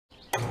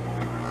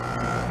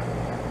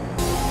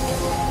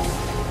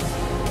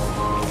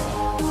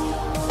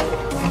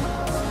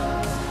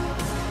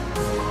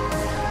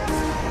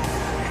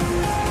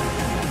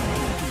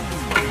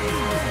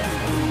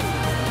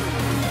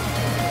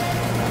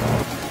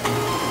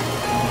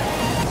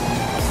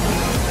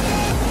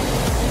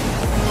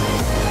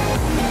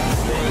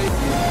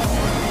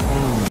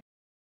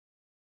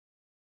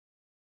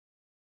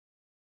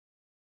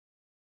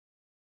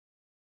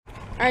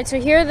Alright,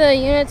 so here are the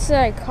units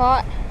that I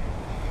caught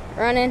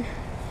running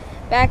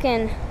back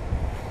in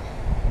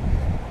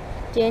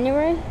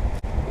January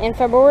and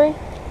February.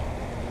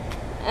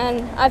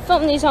 And I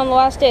filmed these on the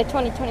last day of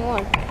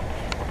 2021.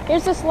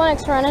 Here's this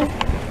Lennox running. It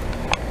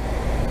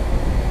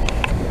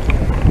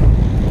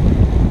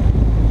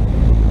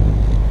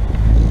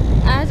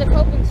has a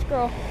coping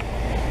scroll.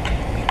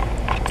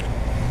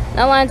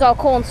 That line's all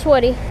cold and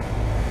sweaty.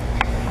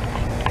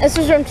 This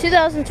is from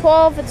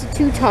 2012. It's a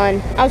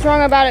 2-ton. I was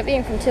wrong about it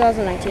being from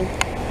 2019.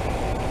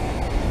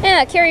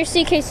 Yeah, carrier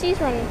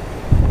CKC's running.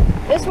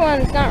 This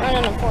one's not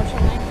running,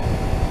 unfortunately.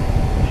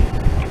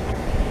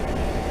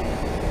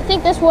 I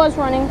think this was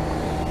running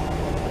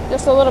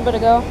just a little bit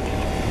ago.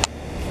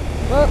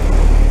 Whoop.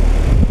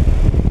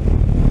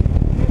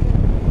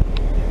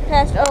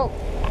 Past, oh,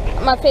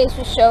 my face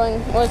was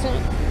showing, wasn't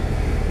it?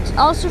 It's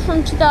also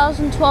from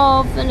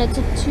 2012, and it's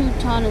a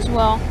 2-ton as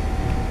well.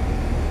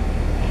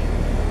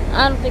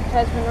 I don't think it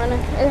has been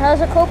running. It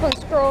has a coping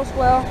scroll as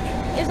well.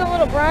 It's a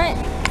little Bryant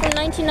from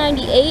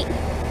 1998,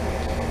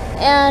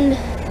 and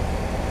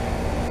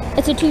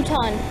it's a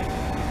 2-ton.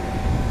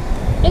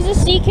 It's a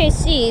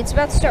CKC. It's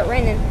about to start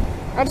raining.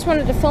 I just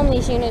wanted to film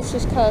these units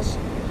just cause.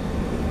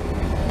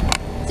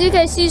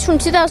 CKC is from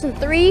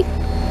 2003.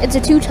 It's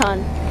a 2-ton.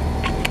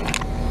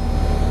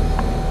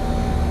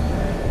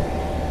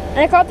 And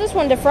I caught this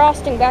one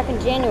defrosting back in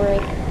January.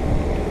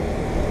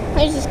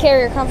 It's just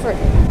carrier comfort.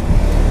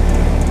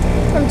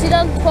 From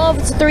 2012,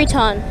 it's a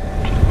 3-ton.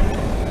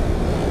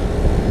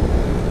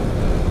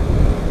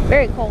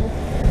 Very cold.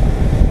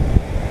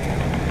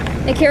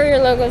 The carrier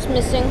logo is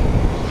missing.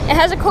 It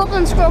has a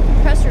Copeland scroll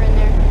compressor in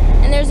there,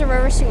 and there's a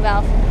reversing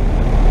valve.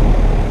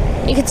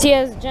 You can see it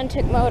has a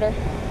Gentic motor.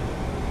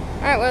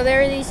 Alright, well,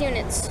 there are these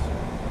units.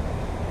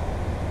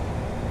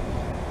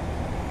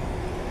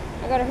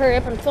 I gotta hurry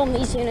up and film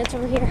these units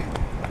over here.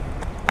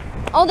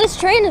 Oh, this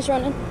Trane is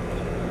running.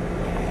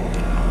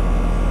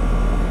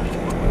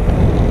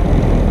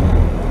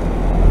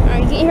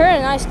 Alright, you hear a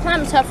nice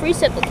climb tough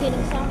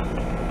reciprocating sound.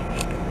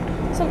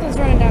 Something's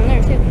running down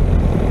there too.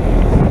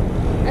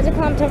 That's a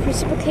climb tough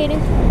reciprocating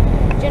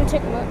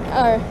Gentic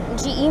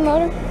GE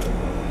motor.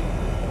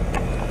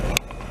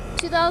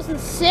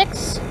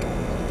 2006,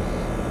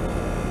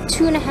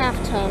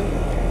 2.5-ton.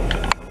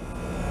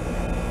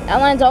 That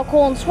line's all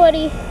cold and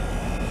sweaty.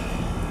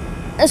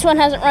 This one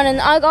hasn't run in.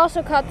 I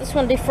also caught this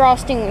one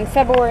defrosting in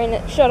February, and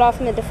it shut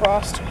off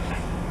mid-defrost.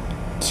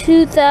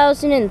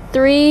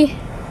 2003,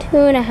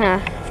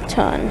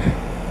 2.5-ton.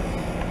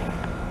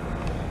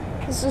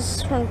 This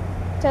is from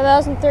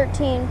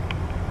 2013.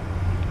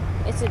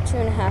 It's a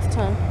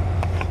 2.5-ton.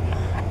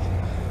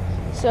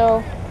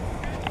 So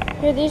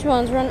here these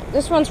ones run.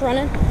 This one's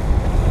running.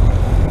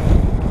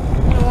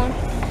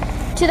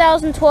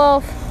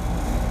 2012.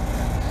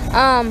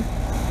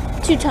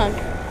 2-ton.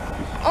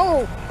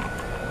 Oh,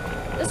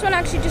 this one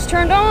actually just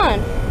turned on.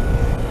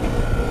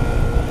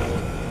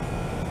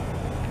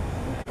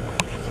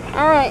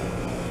 All right.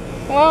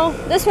 Well,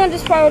 this one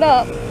just fired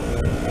up.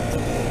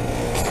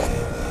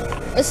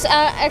 This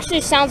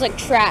actually sounds like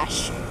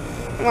trash.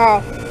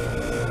 Wow.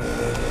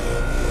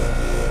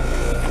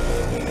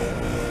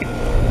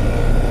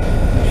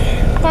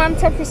 Climb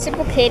tough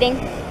reciprocating.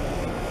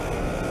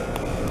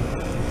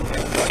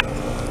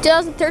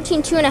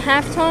 2013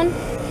 2.5-ton.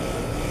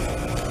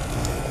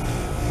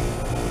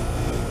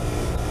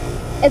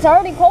 It's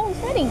already cold and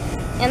sweaty.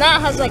 And that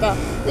has like a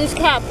loose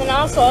cap. And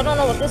also, I don't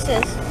know what this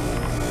is.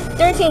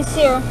 13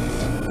 seer.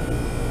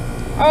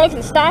 Or I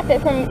can stop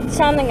it from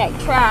sounding like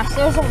trash.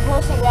 There's a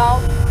reversing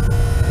valve.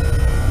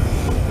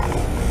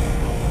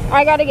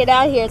 I gotta get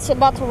out of here. It's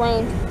about to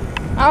rain.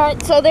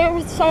 Alright, so there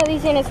was some of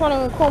these units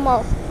running in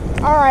Como.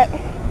 Alright.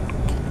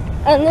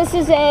 And this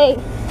is a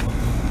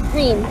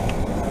Rheem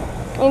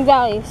in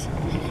values.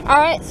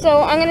 Alright,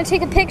 so I'm gonna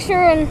take a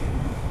picture and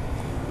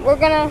we're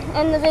gonna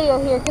end the video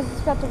here because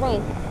it's about to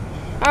rain.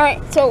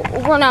 Alright, so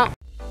we're not.